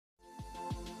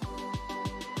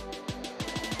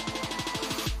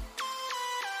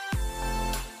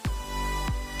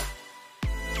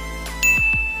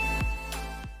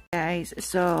guys,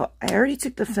 so I already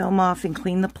took the film off and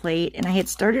cleaned the plate, and I had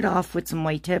started off with some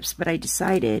white tips, but I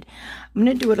decided I'm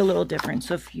going to do it a little different.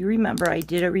 So if you remember, I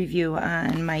did a review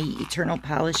on my Eternal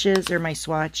Polishes, or my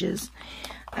swatches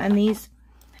on these.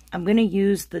 I'm going to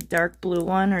use the dark blue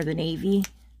one, or the navy,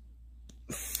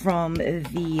 from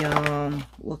the,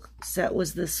 what set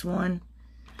was this one?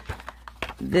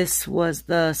 This was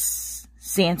the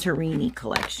Santorini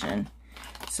collection.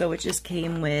 So it just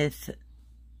came with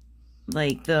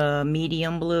like the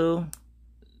medium blue,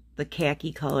 the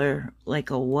khaki color, like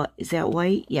a what is that,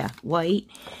 white? Yeah, white.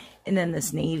 And then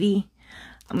this navy.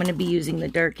 I'm going to be using the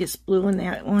darkest blue in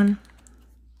that one.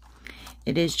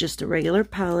 It is just a regular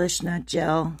polish, not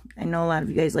gel. I know a lot of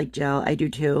you guys like gel. I do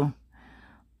too.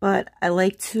 But I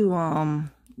like to,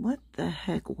 what the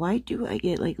heck? Why do I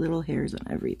get like little hairs on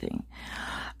everything?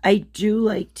 I do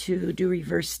like to do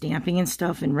reverse stamping and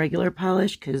stuff in regular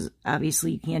polish, because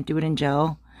obviously you can't do it in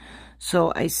gel.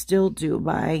 So I still do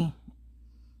buy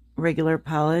regular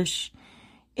polish.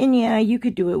 And yeah, you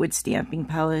could do it with stamping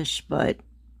polish, but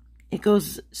it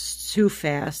goes too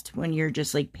fast when you're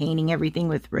just like painting everything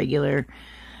with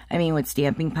with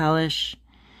stamping polish.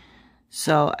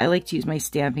 So I like to use my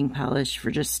stamping polish for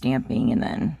just stamping, and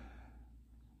then,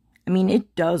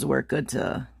 it does work good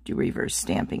to do reverse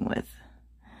stamping with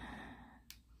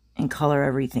and color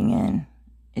everything in.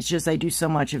 It's just I do so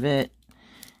much of it.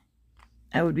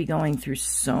 I would be going through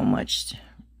so much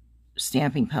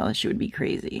stamping polish, it would be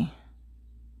crazy.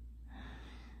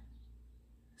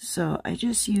 So I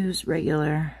just use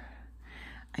regular.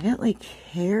 I got like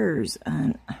hairs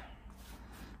on.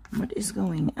 What is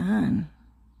going on?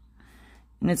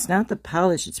 And it's not the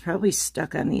polish, it's probably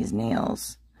stuck on these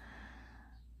nails.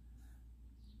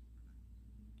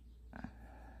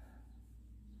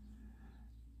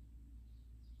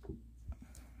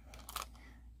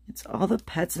 It's all the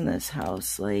pets in this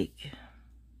house, like.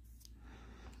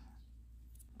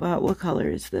 But what color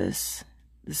is this?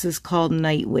 This is called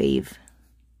Night Wave.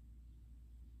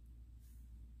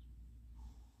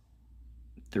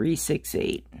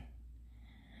 368.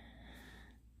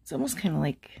 It's almost kind of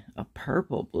like a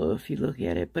purple blue if you look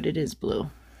at it, but it is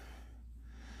blue.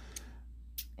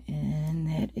 And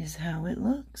that is how it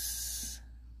looks.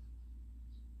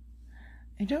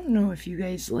 I don't know if you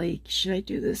guys like, should I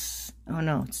do this? Oh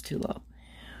no, it's too low.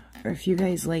 Or if you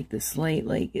guys like this light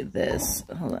like this.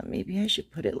 Hold on, maybe I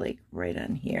should put it like right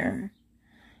on here.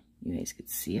 You guys could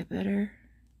see it better.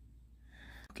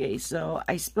 Okay, so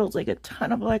I spilled like a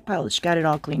ton of black polish. Got it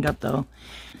all cleaned up though.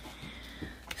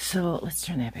 So let's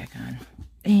turn that back on.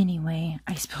 Anyway,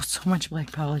 I spilled so much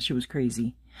black polish, it was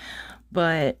crazy.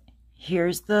 But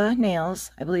here's the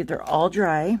nails. I believe they're all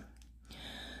dry.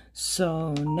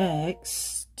 So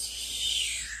next,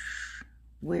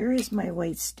 where is my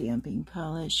white stamping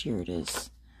polish? Here it is.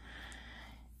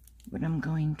 What I'm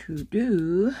going to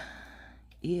do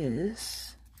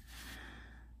is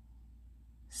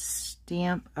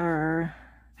stamp our,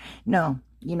 no,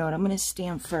 you know what, I'm going to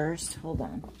stamp first. Hold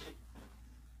on.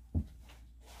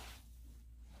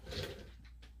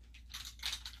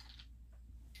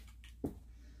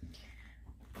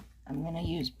 I'm going to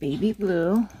use baby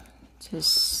blue to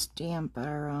stamp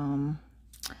our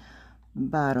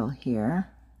bottle here.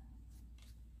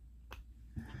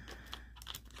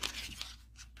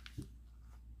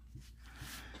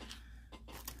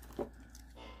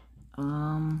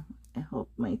 I hope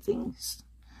my thing's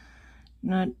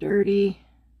not dirty.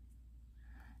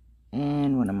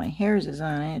 And one of my hairs is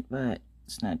on it, but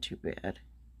it's not too bad.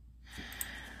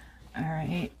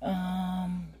 Alright,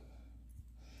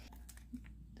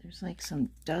 there's like some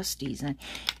dusties on.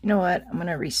 You know what? I'm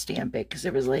gonna restamp it because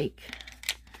there was like,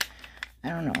 I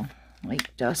don't know,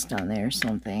 like dust on there or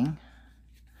something.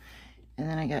 And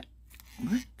then I got,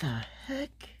 what the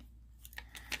heck?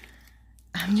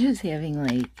 I'm just having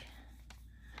like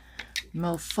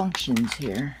malfunctions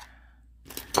here.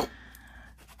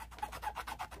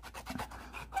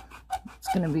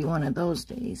 It's gonna be one of those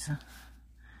days.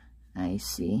 I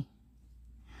see.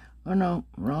 Oh no,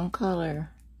 wrong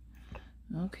color.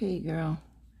 Okay, girl.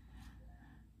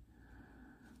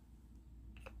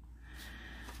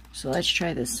 So let's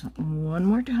try this one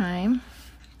more time.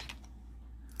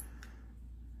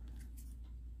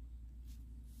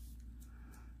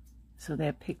 So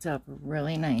that picked up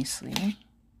really nicely.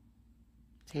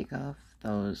 Take off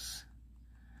those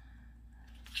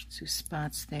two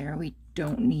spots there we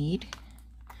don't need.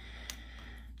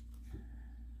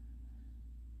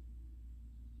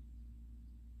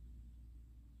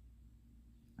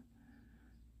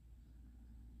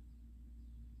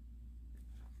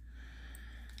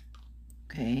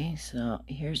 Okay, so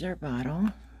here's our bottle.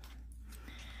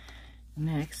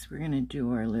 Next, we're going to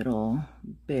do our little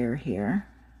bear here.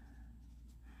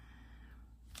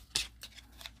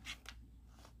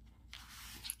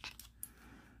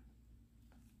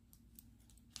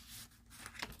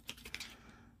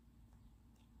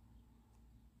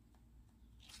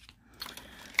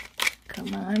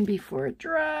 Come on before it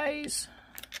dries.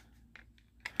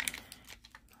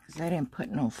 Because I didn't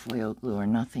put no foil glue or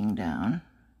nothing down.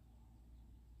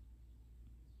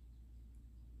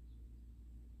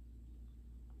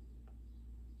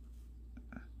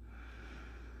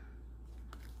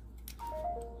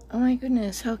 Oh my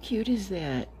goodness, how cute is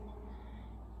that?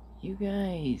 You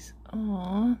guys,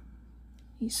 aw,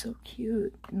 he's so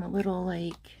cute in a little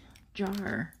like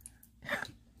jar.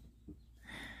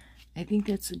 I think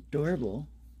that's adorable.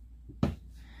 I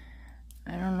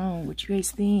don't know what you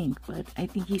guys think, but I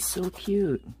think he's so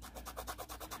cute.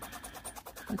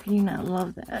 How can you not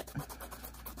love that?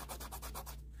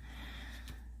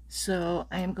 So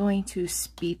I'm going to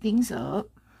speed things up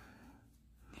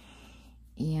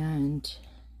and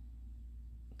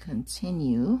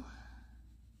continue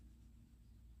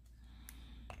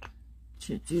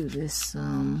to do this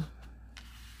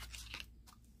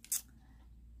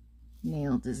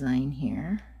nail design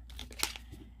here.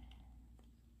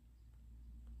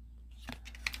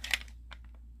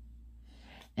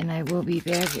 And I will be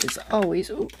back as always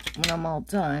when I'm all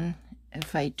done,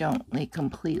 if I don't like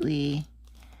completely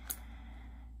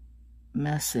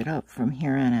mess it up from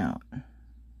here on out.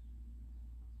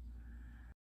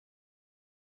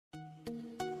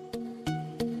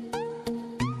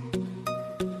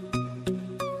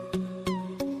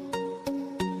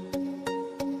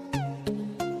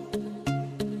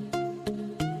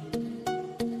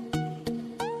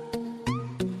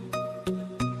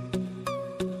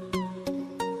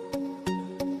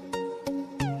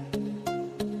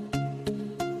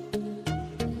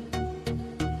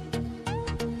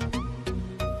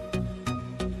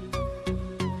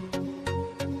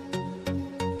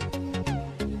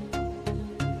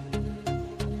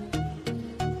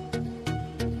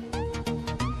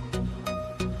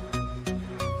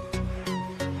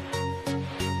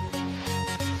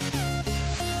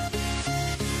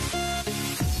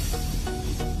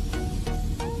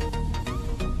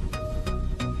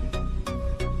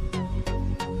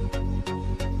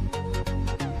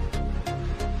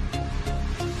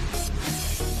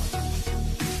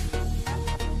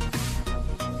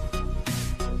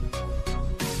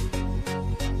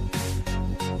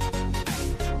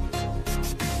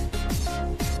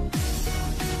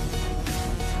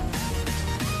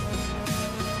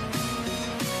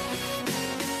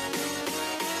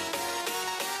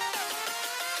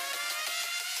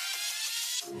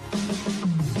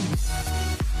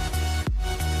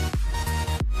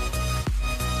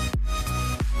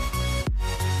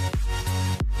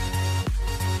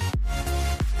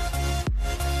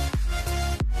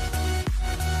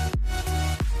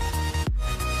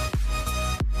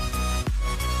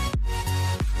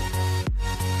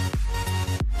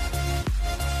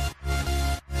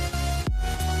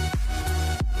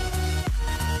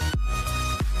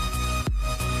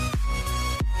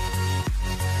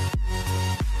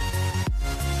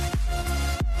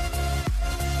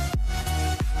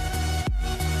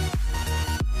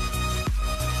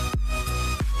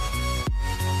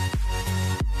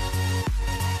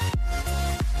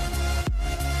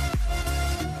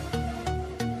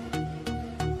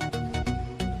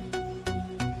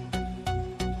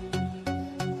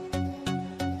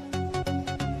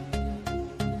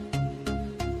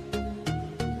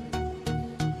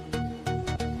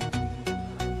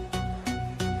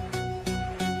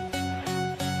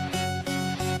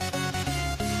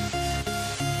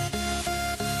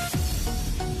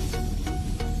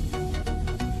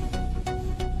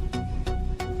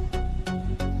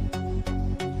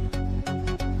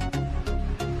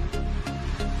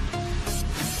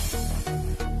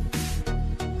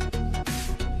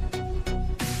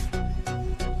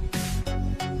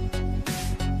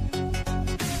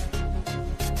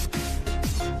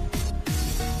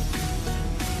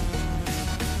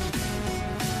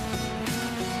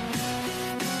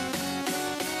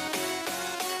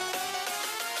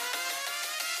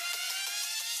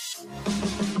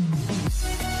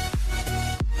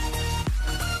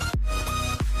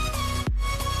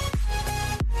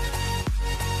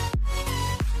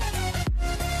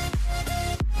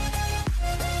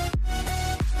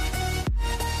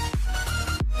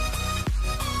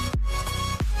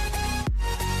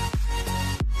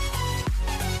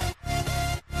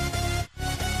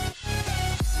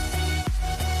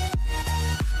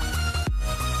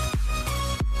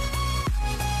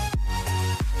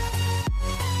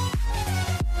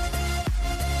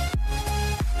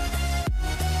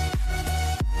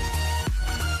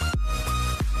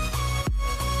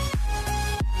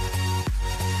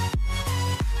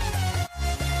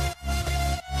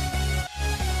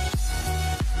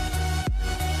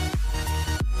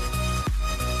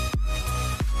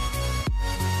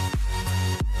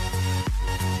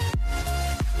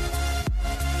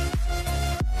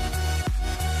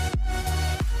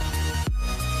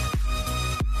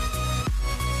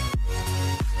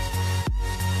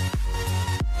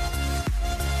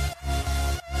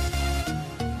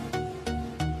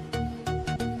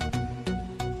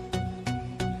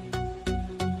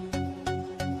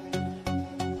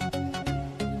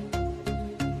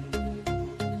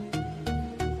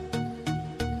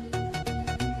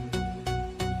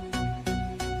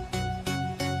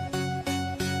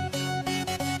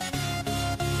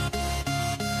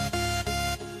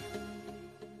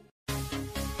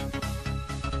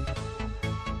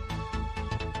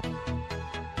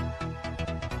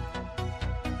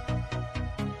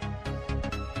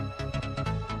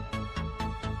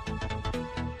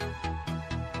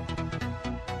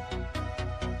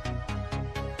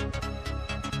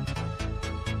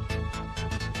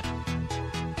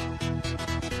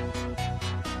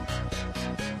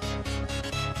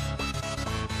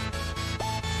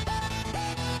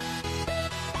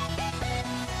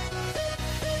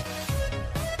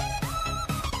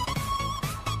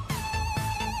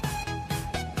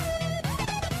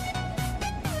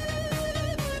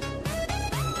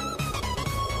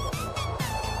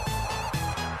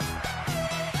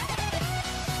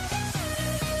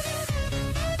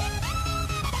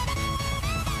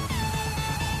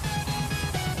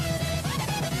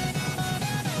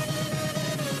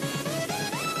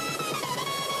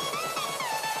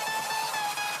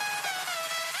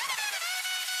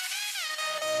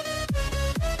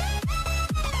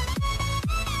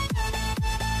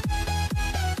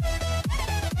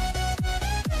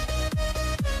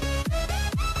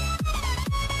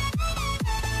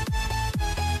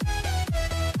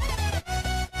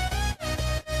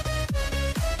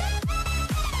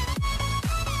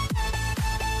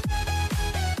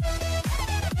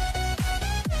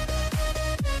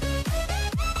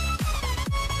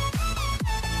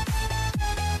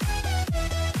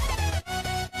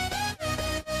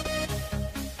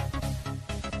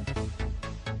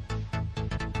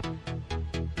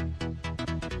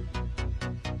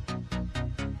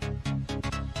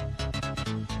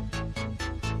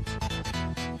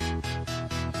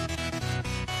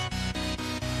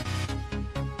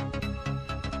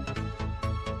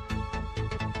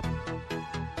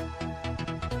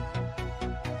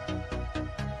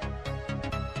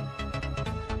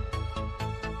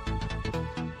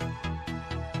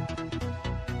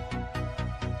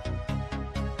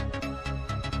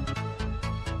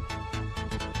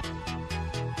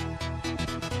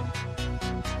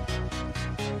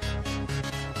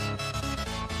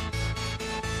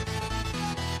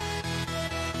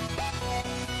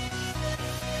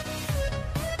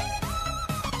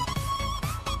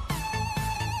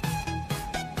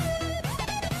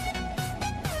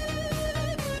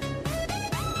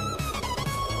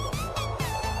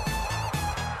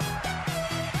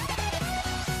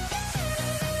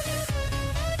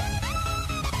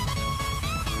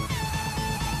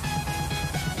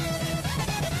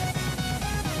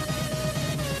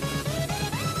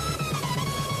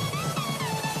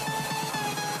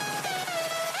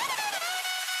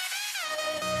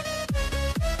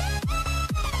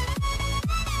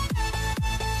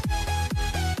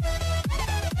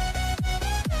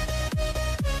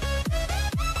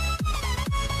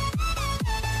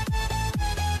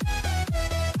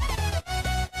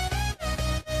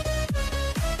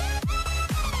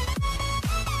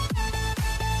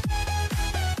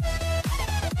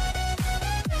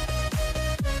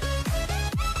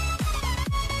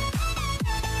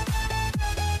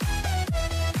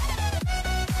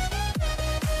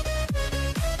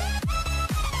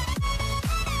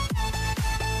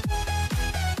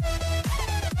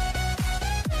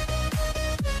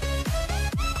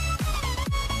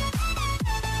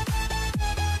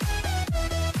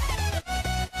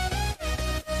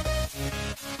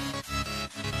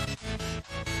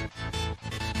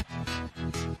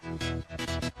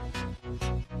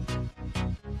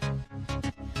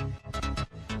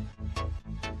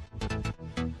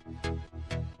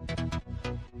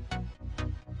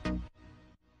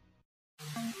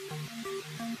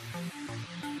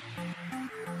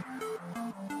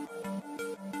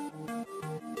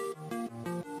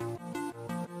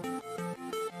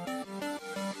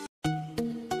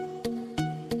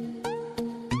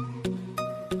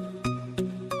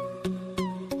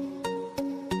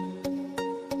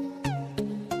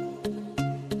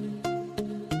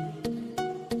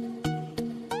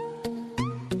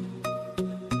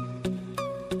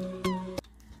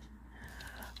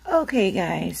 Okay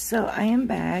guys, so I am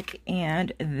back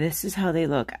and this is how they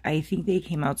look. I think they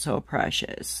came out so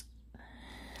precious.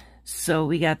 So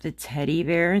we got the teddy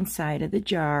bear inside of the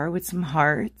jar with some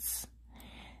hearts.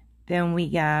 Then we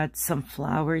got some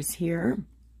flowers here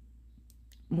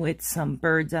with some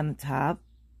birds on the top.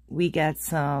 We got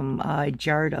some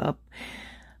jarred up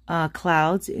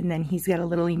clouds, and then he's got a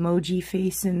little emoji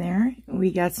face in there.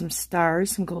 We got some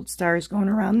stars, some gold stars going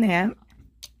around that.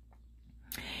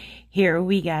 Here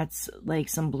we got like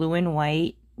some blue and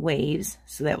white waves,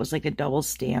 so that was like a double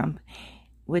stamp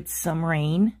with some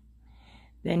rain.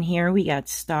 Then here we got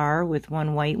star with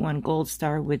one white, one gold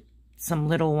star with some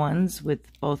little ones with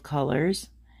both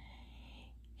colors.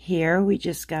 Here we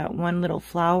just got one little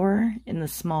flower in the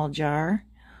small jar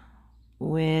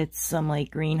with some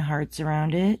like green hearts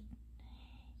around it.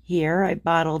 Here I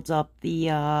bottled up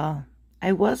the,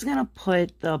 I was going to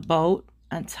put the boat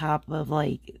on top of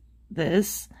like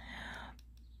this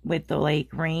with the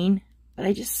like rain, but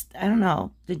I don't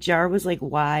know, the jar was like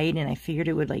wide and I figured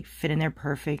it would like fit in there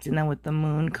perfect, and then with the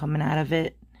moon coming out of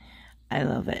it, I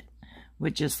love it,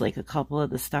 with just like a couple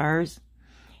of the stars.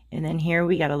 And then here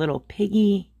we got a little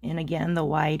piggy, and again the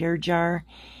wider jar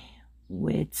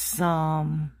with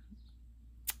some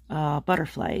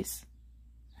butterflies.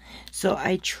 So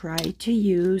I tried to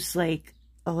use like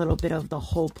a little bit of the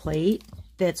whole plate.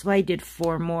 That's why I did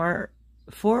three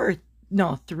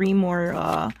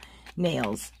more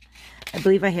nails. I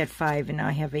believe I had 5 and now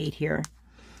I have 8 here.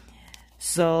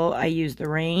 So I used the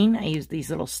rain, I used these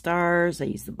little stars, I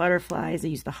used the butterflies, I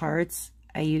used the hearts,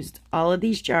 I used all of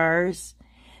these jars.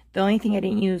 The only thing I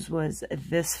didn't use was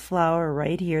this flower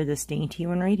right here, this dainty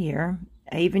one right here.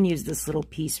 I even used this little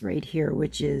piece right here,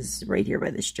 which is right here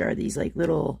by this jar. These like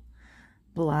little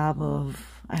blob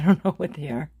of, I don't know what they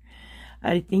are.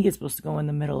 I think it's supposed to go in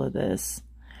the middle of this.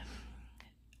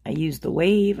 I used the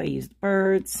wave, I used the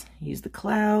birds, I used the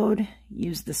cloud,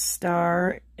 used the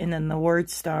star, and then the word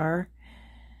star.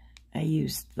 I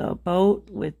used the boat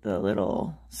with the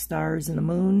little stars and the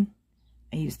moon.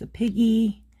 I used the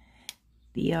piggy,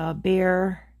 the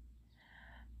bear.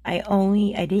 I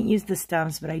didn't use the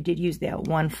stems, but I did use that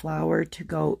one flower to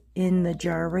go in the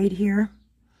jar right here.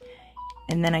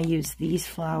 And then I used these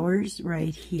flowers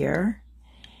right here.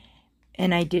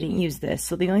 And I didn't use this.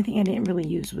 So the only thing I didn't really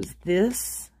use was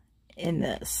this and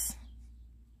this.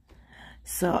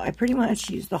 So I pretty much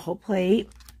used the whole plate.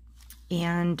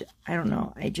 And I don't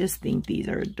know, I just think these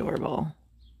are adorable.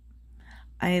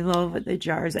 I love the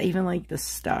jars. I even like the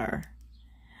star.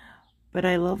 But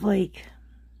I love like,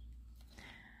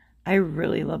 I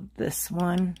really love this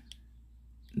one.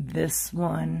 This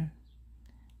one.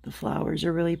 The flowers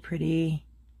are really pretty.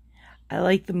 I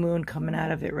like the moon coming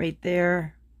out of it right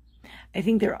there. I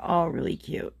think they're all really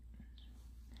cute.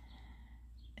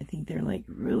 I think they're like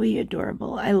really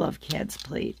adorable. I love Kads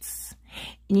plates.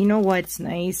 And you know what's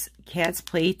nice? Kads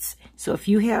plates. So if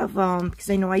you have, because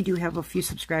I know I do have a few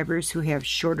subscribers who have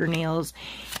shorter nails,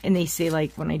 and they say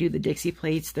like when I do the Dixie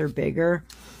plates, they're bigger,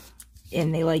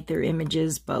 and they like their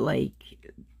images, but like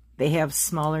they have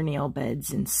smaller nail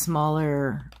beds and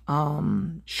smaller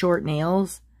short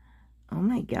nails. Oh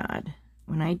my God.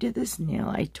 When I did this nail,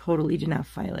 I totally did not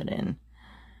file it in,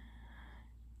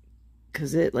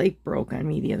 because it like broke on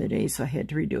me the other day, so I had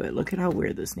to redo it. Look at how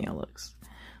weird this nail looks.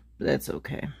 But that's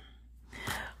okay.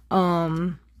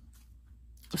 So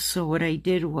what I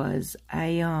did was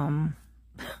I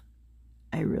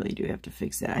really do have to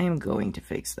fix that. I am going to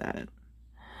fix that.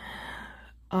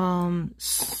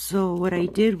 So what I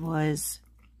did was,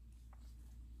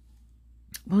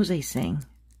 what was I saying?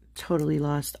 Totally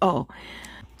lost. Oh,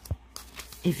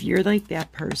 if you're like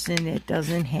that person that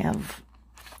doesn't have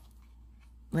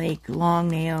like long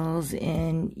nails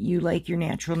and you like your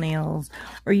natural nails,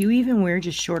 or you even wear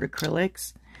just short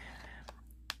acrylics,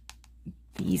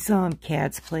 these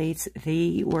Kads plates,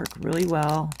 they work really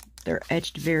well. They're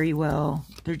etched very well.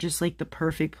 They're just like the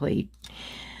perfect plate.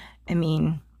 I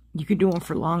mean, you could do them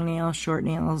for long nails, short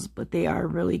nails, but they are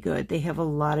really good. They have a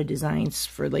lot of designs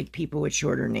for like people with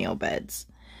shorter nail beds.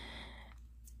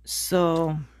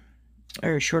 So,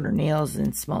 or shorter nails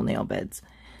and small nail beds.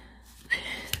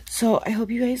 So I hope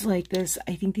you guys like this.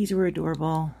 I think these were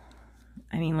adorable.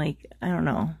 I mean, like, I don't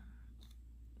know.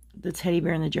 The teddy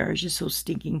bear in the jar is just so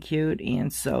stinking cute,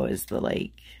 and so is the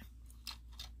like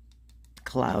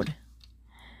cloud.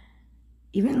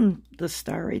 Even the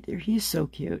star right there, he's so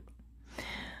cute.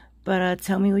 But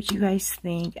tell me what you guys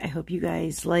think. I hope you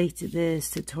guys liked this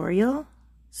tutorial.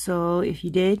 So if you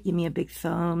did, give me a big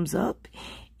thumbs up.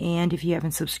 And if you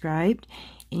haven't subscribed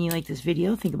and you like this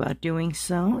video, think about doing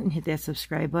so and hit that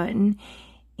subscribe button.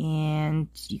 And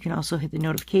you can also hit the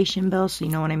notification bell so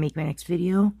you know when I make my next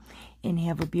video. And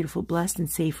have a beautiful, blessed, and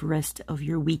safe rest of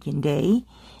your week and day.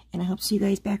 And I hope to see you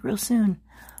guys back real soon.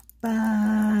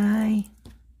 Bye.